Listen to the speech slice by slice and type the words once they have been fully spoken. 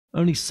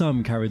Only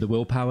some carry the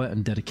willpower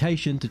and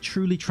dedication to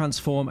truly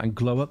transform and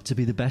glow up to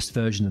be the best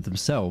version of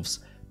themselves.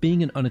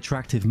 Being an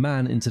unattractive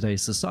man in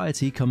today's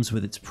society comes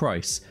with its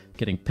price,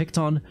 getting picked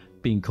on,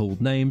 being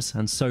called names,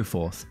 and so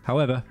forth.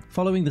 However,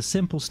 following the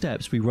simple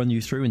steps we run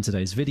you through in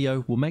today's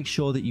video will make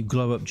sure that you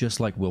glow up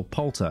just like Will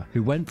Poulter,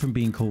 who went from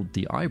being called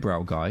the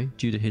eyebrow guy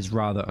due to his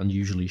rather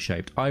unusually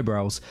shaped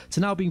eyebrows to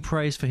now being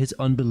praised for his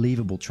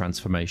unbelievable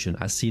transformation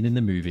as seen in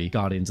the movie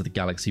Guardians of the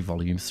Galaxy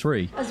Volume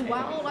 3. As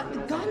well, like the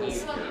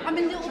guns, I'm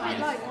a little bit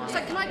like, it's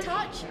like, can I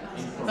touch?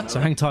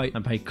 So hang tight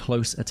and pay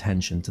close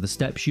attention to the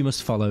steps you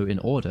must follow in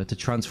order to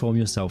transform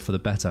yourself for the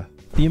better.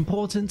 The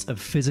importance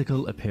of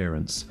physical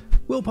appearance.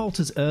 Will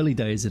Poulter's early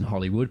days in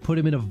Hollywood put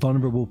him in a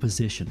vulnerable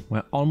position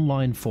where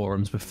online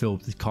forums were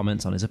filled with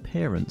comments on his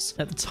appearance.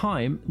 At the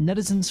time,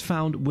 netizens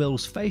found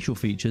Will's facial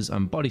features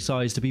and body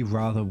size to be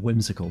rather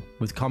whimsical,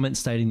 with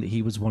comments stating that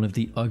he was one of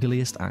the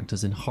ugliest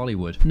actors in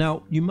Hollywood.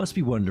 Now, you must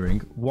be wondering,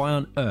 why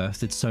on earth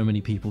did so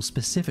many people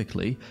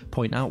specifically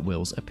point out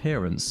Will's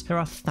appearance? There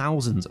are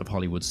thousands of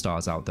Hollywood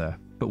stars out there,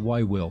 but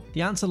why Will?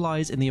 The answer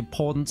lies in the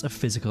importance of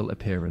physical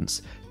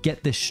appearance.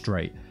 Get this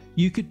straight.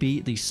 You could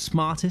be the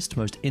smartest,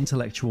 most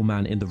intellectual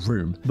man in the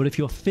room, but if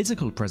your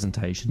physical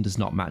presentation does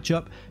not match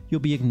up, you'll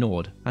be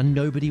ignored, and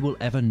nobody will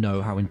ever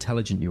know how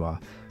intelligent you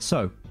are.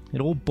 So, it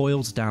all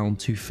boils down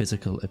to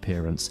physical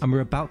appearance, and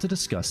we're about to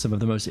discuss some of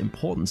the most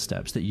important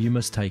steps that you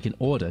must take in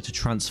order to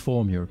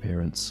transform your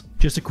appearance.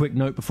 Just a quick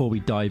note before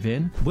we dive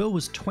in, Will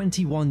was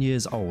 21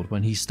 years old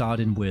when he starred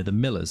in We're the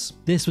Millers.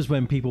 This was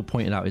when people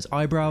pointed out his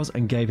eyebrows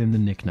and gave him the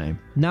nickname.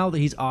 Now that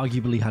he's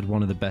arguably had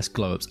one of the best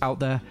glow-ups out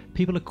there,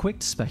 people are quick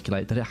to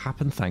speculate that it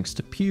happened thanks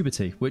to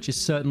puberty, which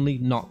is certainly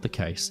not the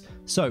case.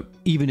 So,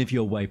 even if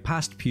you're way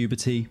past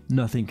puberty,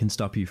 nothing can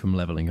stop you from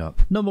leveling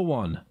up. Number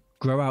 1.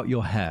 Grow out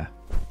your hair.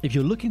 If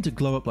you're looking to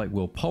glow up like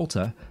Will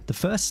Poulter, the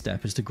first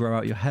step is to grow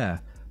out your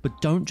hair. But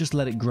don't just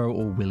let it grow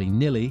all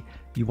willy-nilly,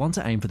 you want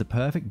to aim for the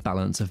perfect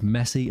balance of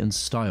messy and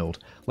styled,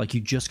 like you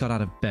just got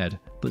out of bed,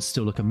 but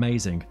still look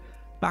amazing.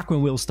 Back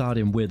when Will starred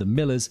in We're the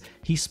Millers,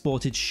 he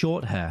sported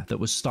short hair that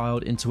was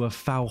styled into a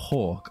faux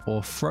hawk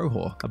or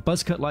frohawk. A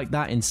buzz cut like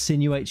that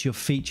insinuates your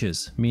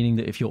features, meaning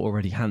that if you're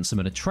already handsome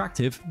and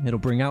attractive, it'll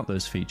bring out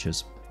those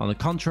features. On the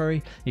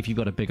contrary, if you've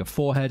got a bigger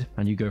forehead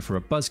and you go for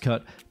a buzz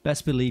cut,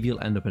 best believe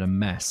you'll end up in a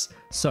mess.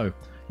 So,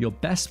 your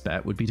best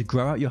bet would be to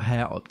grow out your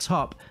hair up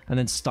top and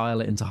then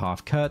style it into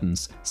half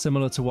curtains,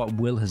 similar to what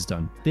Will has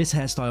done. This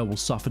hairstyle will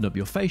soften up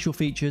your facial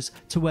features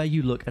to where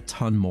you look a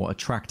ton more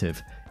attractive.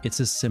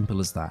 It's as simple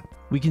as that.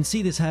 We can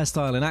see this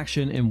hairstyle in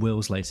action in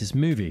Will's latest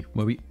movie,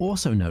 where we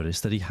also notice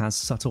that he has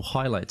subtle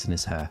highlights in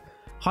his hair.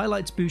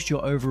 Highlights boost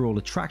your overall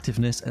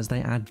attractiveness as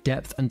they add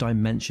depth and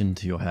dimension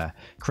to your hair,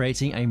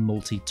 creating a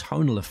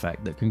multi-tonal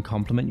effect that can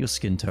complement your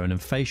skin tone and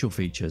facial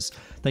features.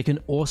 They can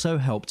also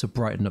help to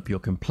brighten up your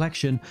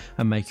complexion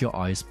and make your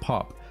eyes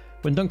pop.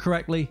 When done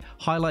correctly,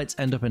 highlights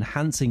end up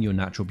enhancing your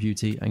natural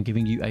beauty and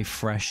giving you a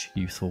fresh,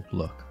 youthful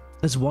look.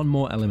 There's one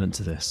more element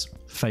to this: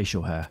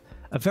 facial hair.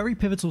 A very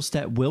pivotal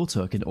step Will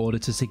took in order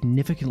to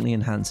significantly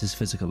enhance his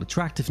physical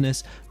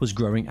attractiveness was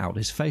growing out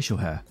his facial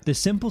hair. This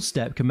simple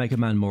step can make a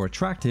man more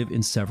attractive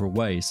in several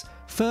ways.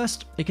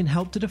 First, it can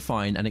help to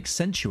define and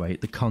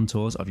accentuate the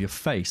contours of your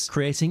face,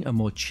 creating a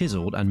more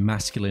chiseled and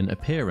masculine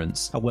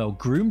appearance. A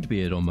well-groomed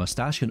beard or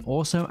mustache can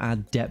also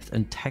add depth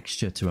and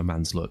texture to a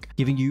man's look,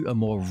 giving you a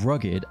more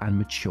rugged and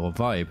mature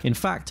vibe. In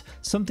fact,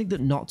 something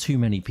that not too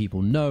many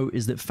people know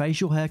is that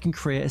facial hair can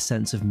create a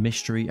sense of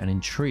mystery and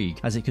intrigue,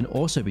 as it can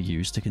also be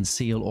used to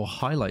conceal or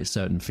highlight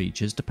certain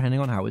features depending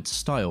on how it's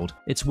styled.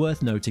 It's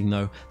worth noting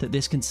though that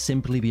this can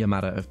simply be a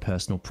matter of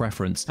personal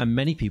preference, and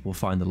many people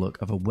find the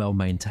look of a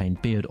well-maintained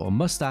beard or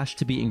mustache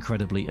to be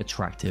incredibly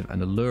attractive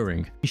and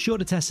alluring. Be sure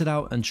to test it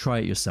out and try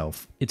it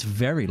yourself. It's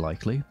very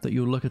likely that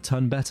you'll look a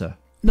ton better.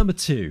 Number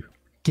 2.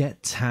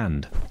 Get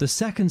tanned. The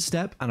second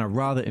step, and a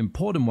rather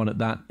important one at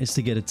that, is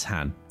to get a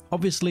tan.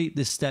 Obviously,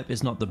 this step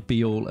is not the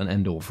be-all and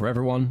end-all for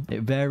everyone.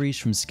 It varies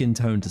from skin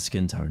tone to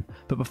skin tone.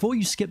 But before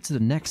you skip to the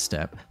next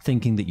step,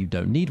 thinking that you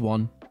don't need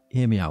one,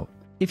 hear me out.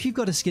 If you've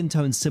got a skin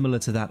tone similar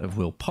to that of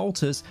Will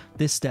Poulter's,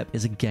 this step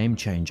is a game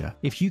changer.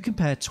 If you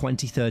compare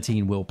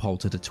 2013 Will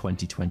Poulter to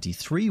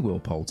 2023 Will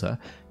Poulter,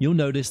 you'll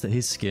notice that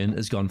his skin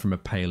has gone from a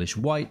palish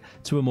white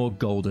to a more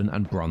golden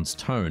and bronze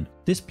tone.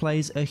 This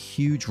plays a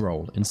huge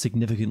role in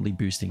significantly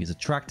boosting his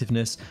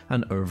attractiveness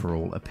and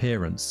overall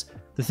appearance.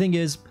 The thing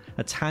is,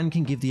 a tan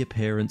can give the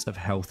appearance of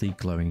healthy,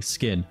 glowing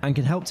skin, and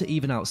can help to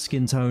even out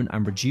skin tone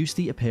and reduce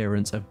the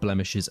appearance of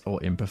blemishes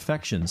or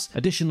imperfections.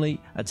 Additionally,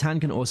 a tan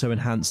can also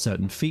enhance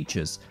certain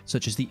features,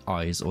 such as the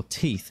eyes or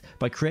teeth,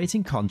 by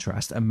creating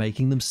contrast and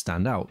making them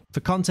stand out. For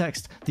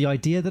context, the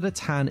idea that a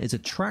tan is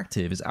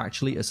attractive is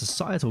actually a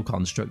societal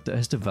construct that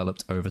has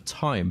developed over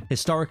time.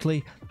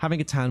 Historically,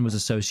 having a tan was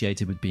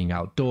associated with being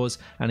outdoors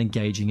and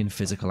engaging in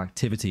physical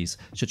activities,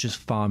 such as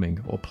farming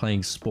or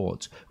playing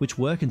sports, which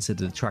were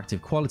considered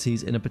attractive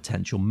qualities in a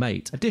potential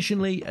mate.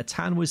 Additionally, a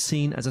tan was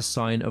seen as a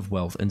sign of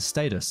wealth and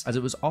status, as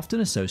it was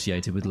often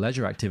associated with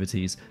leisure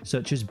activities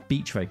such as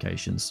beach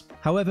vacations.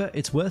 However,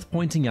 it's worth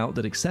pointing out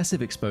that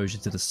excessive exposure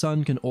to the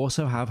sun can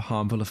also have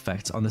harmful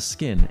effects on the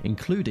skin,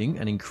 including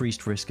an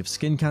increased risk of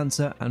skin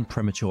cancer and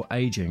premature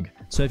aging.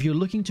 So if you're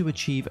looking to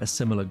achieve a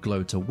similar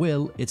glow to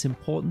Will, it's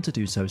important to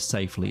do so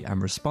safely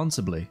and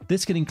responsibly.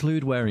 This can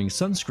include wearing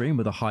sunscreen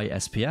with a high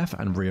SPF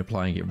and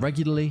reapplying it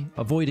regularly,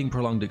 avoiding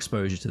prolonged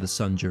exposure to the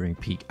sun during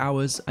peak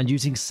hours, and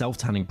using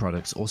self-tanning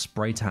products or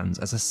spray tans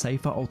as a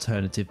safer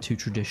alternative to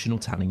traditional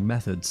tanning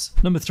methods.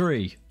 Number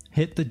 3.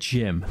 Hit the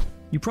gym.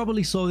 You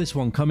probably saw this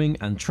one coming,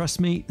 and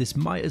trust me, this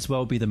might as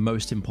well be the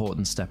most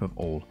important step of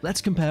all. Let's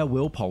compare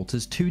Will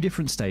Poulter's two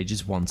different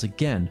stages once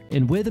again.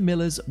 In We're the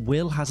Millers,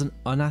 Will has an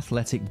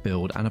unathletic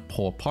build and a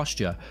poor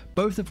posture,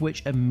 both of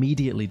which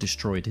immediately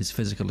destroyed his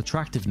physical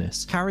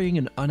attractiveness. Carrying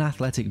an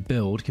unathletic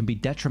build can be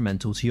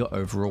detrimental to your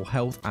overall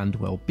health and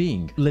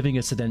well-being. Living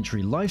a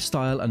sedentary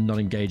lifestyle and not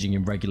engaging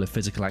in regular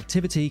physical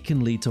activity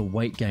can lead to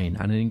weight gain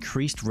and an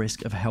increased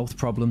risk of health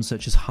problems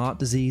such as heart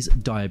disease,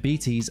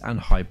 diabetes, and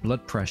high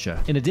blood pressure.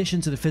 In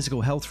addition to the physical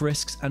health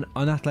risks, an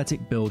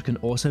unathletic build can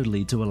also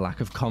lead to a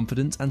lack of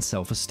confidence and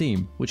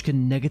self-esteem, which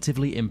can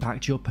negatively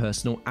impact your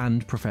personal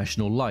and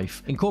professional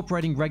life.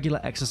 Incorporating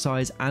regular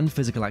exercise and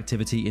physical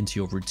activity into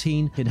your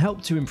routine can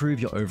help to improve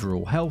your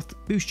overall health,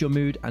 boost your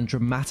mood, and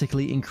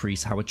dramatically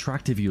increase how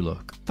attractive you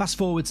look. Fast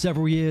forward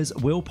several years,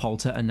 Will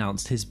Poulter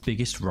announced his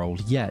biggest role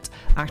yet,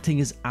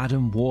 acting as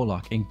Adam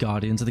Warlock in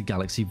Guardians of the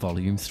Galaxy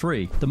Volume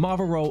 3. The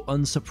Marvel role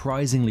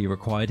unsurprisingly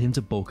required him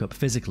to bulk up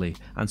physically,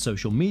 and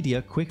social media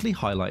quickly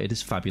highlighted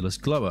his fabulous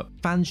glow-up.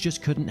 Fans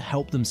just couldn't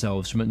help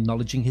themselves from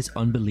acknowledging his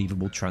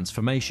unbelievable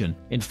transformation.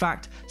 In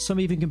fact, some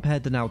even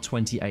compared the now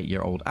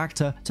 28-year-old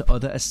actor to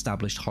other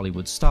established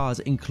Hollywood stars,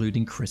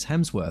 including Chris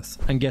Hemsworth.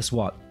 And guess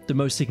what? The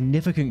most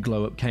significant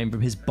glow-up came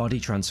from his body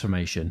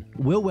transformation.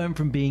 Will went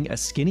from being a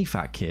skinny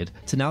fat kid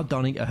to now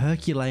donning a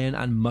Herculean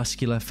and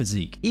muscular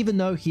physique. Even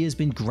though he has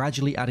been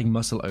gradually adding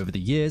muscle over the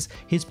years,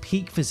 his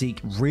peak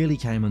physique really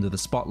came under the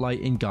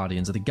spotlight in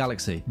Guardians of the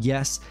Galaxy.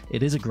 Yes,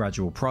 it is a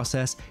gradual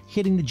process,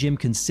 hitting the gym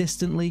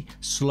consistently,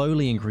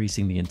 slowly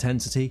increasing the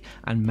intensity,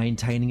 and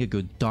maintaining a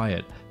good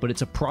diet, but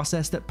it's a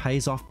process that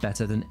pays off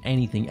better than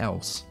anything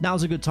else.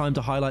 Now's a good time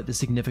to highlight the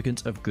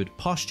significance of good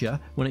posture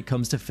when it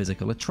comes to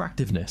physical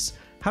attractiveness.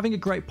 Having a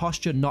great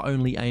posture not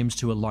only aims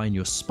to align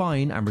your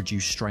spine and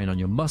reduce strain on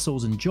your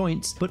muscles and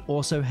joints, but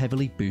also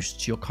heavily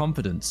boosts your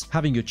confidence.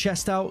 Having your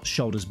chest out,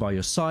 shoulders by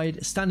your side,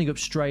 standing up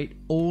straight,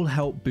 all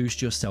help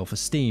boost your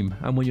self-esteem.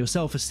 And when your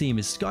self-esteem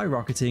is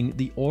skyrocketing,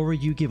 the aura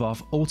you give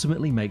off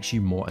ultimately makes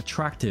you more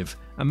attractive.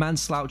 A man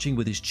slouching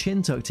with his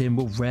chin tucked in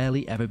will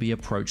rarely ever be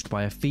approached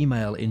by a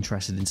female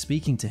interested in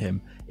speaking to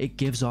him. It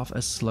gives off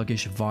a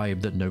sluggish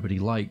vibe that nobody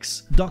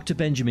likes. Dr.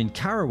 Benjamin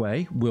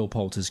Carraway, Will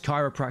Poulter's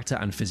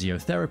chiropractor and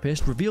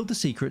physiotherapist, revealed the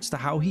secrets to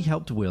how he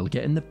helped Will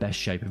get in the best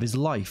shape of his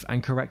life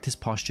and correct his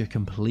posture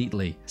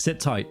completely. Sit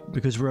tight,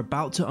 because we're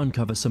about to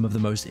uncover some of the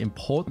most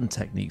important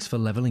techniques for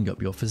leveling up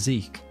your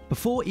physique.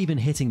 Before even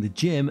hitting the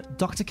gym,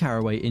 Dr.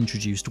 Carraway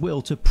introduced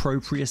Will to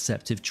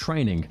proprioceptive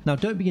training. Now,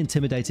 don't be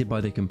intimidated by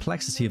the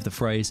complexity of the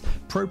phrase.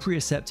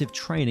 Proprioceptive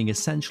training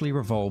essentially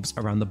revolves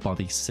around the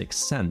body's sixth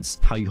sense: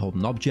 how you hold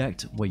an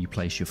object, where you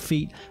place your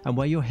feet, and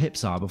where your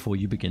hips are before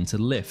you begin to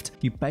lift.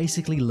 You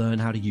basically learn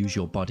how to use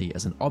your body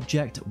as an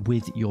object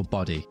with your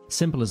body.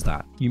 Simple as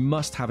that. You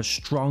must have a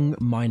strong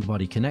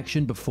mind-body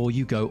connection before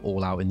you go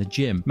all out in the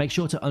gym. Make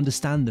sure to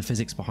understand the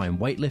physics behind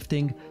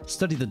weightlifting,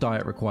 study the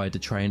diet required to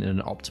train in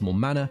an optimal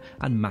manner,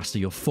 and master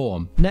your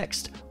form.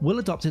 Next, Will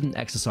adopted an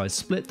exercise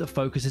split that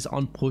focuses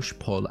on push,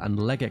 pull, and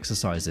leg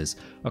exercises.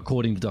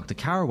 According to Dr.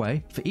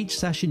 Carraway, for each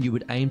session you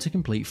would aim to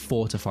complete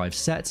 4 to 5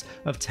 sets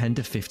of 10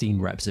 to 15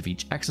 reps of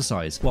each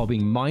exercise, while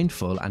being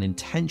mindful and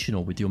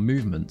intentional with your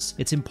movements.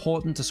 It's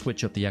important to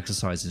switch up the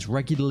exercises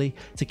regularly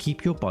to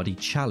keep your body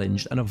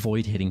challenged and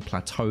avoid hitting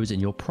plateaus in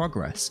your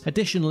progress.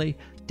 Additionally,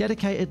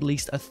 dedicate at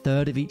least a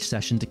third of each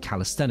session to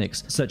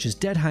calisthenics, such as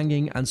dead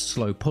hanging and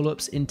slow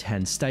pull-ups in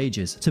 10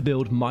 stages, to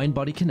build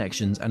mind-body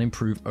connections and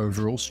improve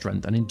overall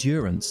strength and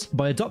endurance.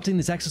 By adopting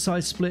this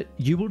exercise split,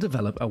 you will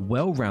develop a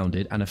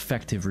well-rounded and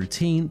effective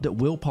routine that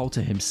Will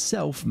Poulter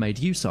himself made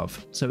use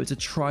of, so it's a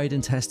tried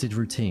and tested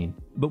routine.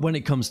 But when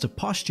it comes to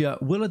posture,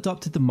 Will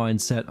adopted the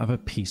mindset of a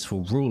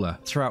peaceful ruler.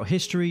 Throughout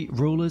history,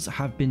 rulers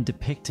have been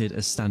depicted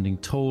as standing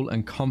tall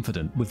and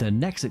confident, with their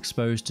necks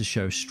exposed to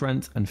show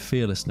strength and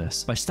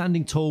fearlessness. By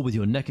standing tall with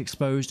your neck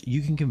exposed,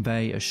 you can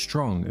convey a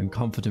strong and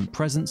confident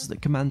presence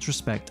that commands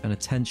respect and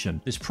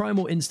attention. This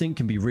primal instinct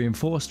can be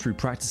reinforced through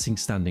practicing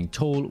standing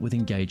tall with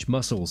engaged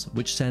muscles,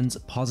 which sends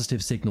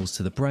positive signals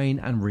to the brain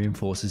and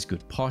reinforces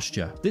good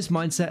posture. This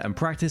mindset and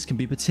practice can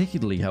be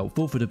particularly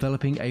helpful for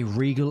developing a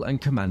regal and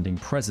commanding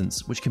presence,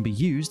 appearance, which can be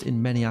used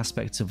in many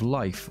aspects of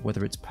life,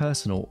 whether it's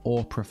personal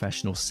or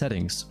professional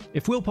settings.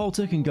 If Will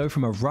Poulter can go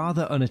from a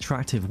rather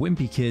unattractive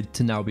wimpy kid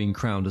to now being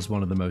crowned as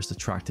one of the most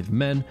attractive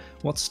men,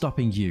 what's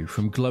stopping you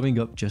from glowing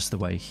up just the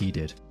way he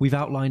did? We've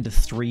outlined the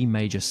 3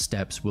 major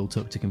steps Will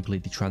took to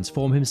completely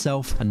transform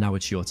himself, and now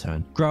it's your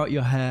turn. Grow out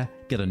your hair,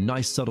 get a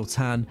nice subtle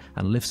tan,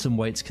 and lift some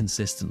weights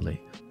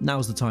consistently.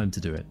 Now's the time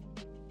to do it.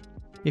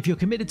 If you're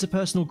committed to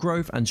personal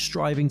growth and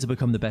striving to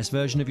become the best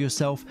version of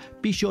yourself,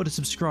 be sure to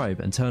subscribe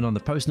and turn on the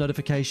post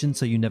notification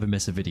so you never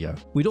miss a video.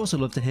 We'd also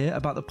love to hear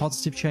about the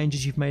positive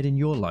changes you've made in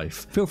your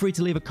life. Feel free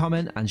to leave a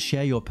comment and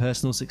share your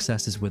personal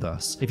successes with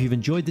us. If you've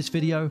enjoyed this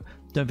video,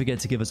 don't forget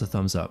to give us a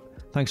thumbs up.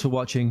 Thanks for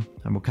watching,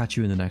 and we'll catch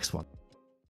you in the next one.